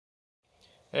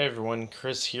Hey everyone,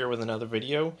 Chris here with another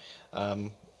video.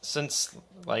 Since,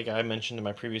 like I mentioned in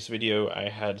my previous video, I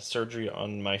had surgery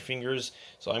on my fingers,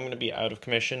 so I'm going to be out of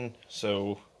commission,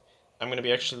 so I'm going to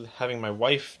be actually having my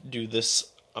wife do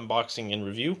this unboxing and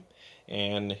review,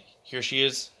 and here she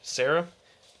is, Sarah.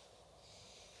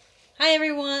 Hi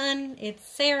everyone, it's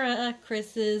Sarah,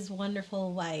 Chris's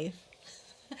wonderful wife.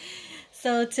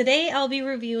 So today I'll be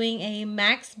reviewing a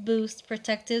Maxboost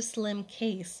Protective Slim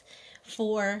case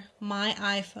for my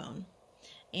iPhone.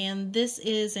 And this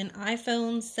is an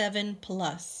iPhone 7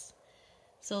 Plus.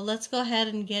 So let's go ahead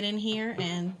and get in here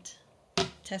and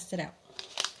test it out.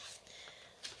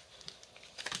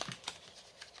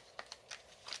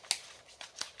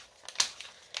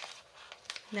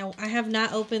 Now, I have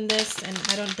not opened this, and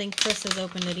I don't think Chris has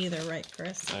opened it either, right,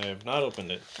 Chris? I have not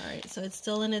opened it. Alright, so it's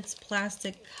still in its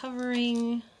plastic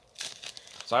covering.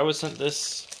 So I was sent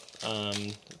this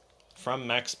from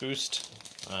Maxboost.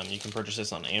 You can purchase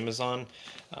this on Amazon.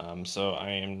 So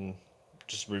I am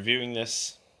just reviewing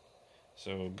this.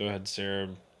 So go ahead, Sarah,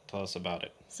 tell us about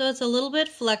it. So it's a little bit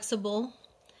flexible,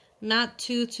 not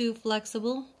too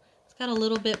flexible. It's got a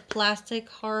little bit plastic,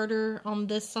 harder on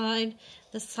this side.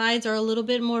 The sides are a little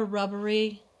bit more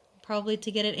rubbery, probably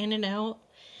to get it in and out.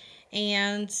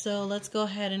 And so let's go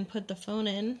ahead and put the phone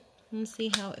in and see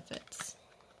how it fits.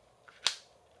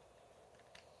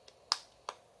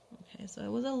 Okay, so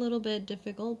it was a little bit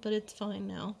difficult, but it's fine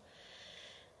now.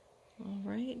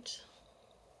 Alright.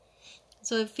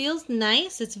 So it feels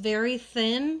nice. It's very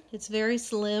thin. It's very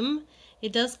slim.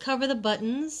 It does cover the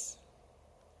buttons.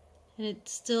 And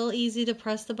it's still easy to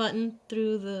press the button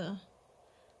through the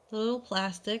little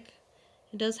plastic.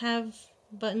 It does have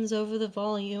buttons over the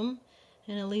volume,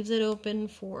 and it leaves it open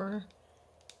for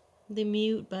the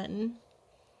mute button.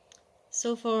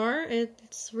 So far,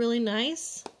 it's really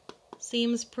nice.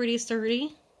 Seems pretty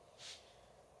sturdy.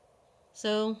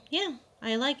 So, yeah,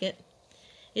 I like it.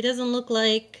 It doesn't look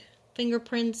like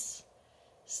fingerprints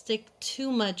stick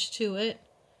too much to it,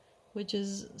 which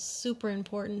is super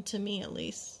important to me, at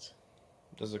least.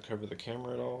 Does it cover the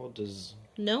camera at all?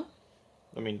 No.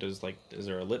 Is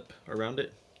there a lip around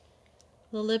it?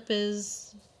 The lip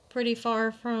is pretty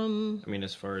far from...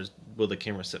 As far as, will the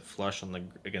camera sit flush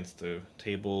on against the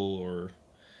table, or...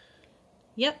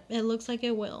 Yep, it looks like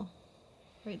it will.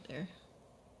 Right there.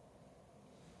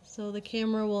 So the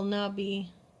camera will not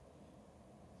be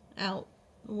out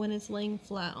when it's laying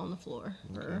flat on the floor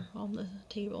or on the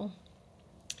table.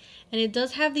 And it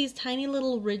does have these tiny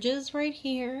little ridges right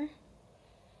here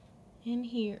and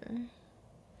here.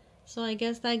 So I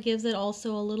guess that gives it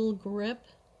also a little grip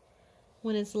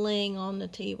when it's laying on the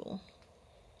table.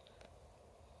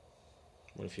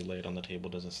 What if you lay it on the table?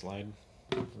 Does it slide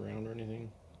around or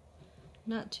anything?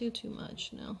 Not too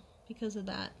much, no, because of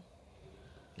that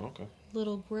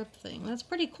little grip thing. That's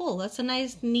pretty cool. That's a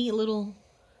nice, neat little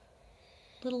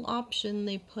option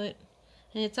they put.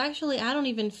 And it's actually, I don't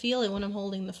even feel it when I'm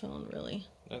holding the phone, really.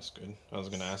 That's good. I was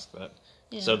going to ask that.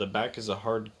 Yeah. So the back is a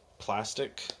hard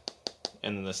plastic,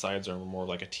 and then the sides are more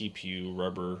like a TPU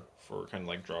rubber for kind of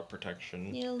like drop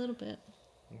protection. Yeah, a little bit.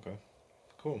 Okay,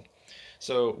 cool.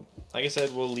 So, like I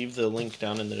said, we'll leave the link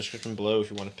down in the description below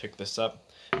if you want to pick this up.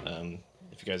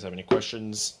 If you guys have any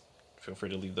questions, feel free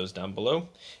to leave those down below.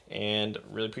 And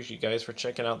really appreciate you guys for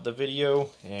checking out the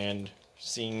video and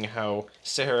seeing how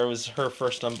Sarah was her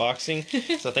first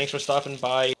unboxing. So thanks for stopping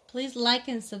by. Please like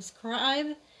and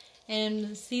subscribe,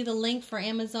 and see the link for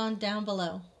Amazon down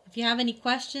below. If you have any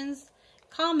questions,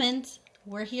 comment.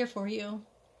 We're here for you.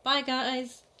 Bye,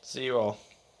 guys. See you all.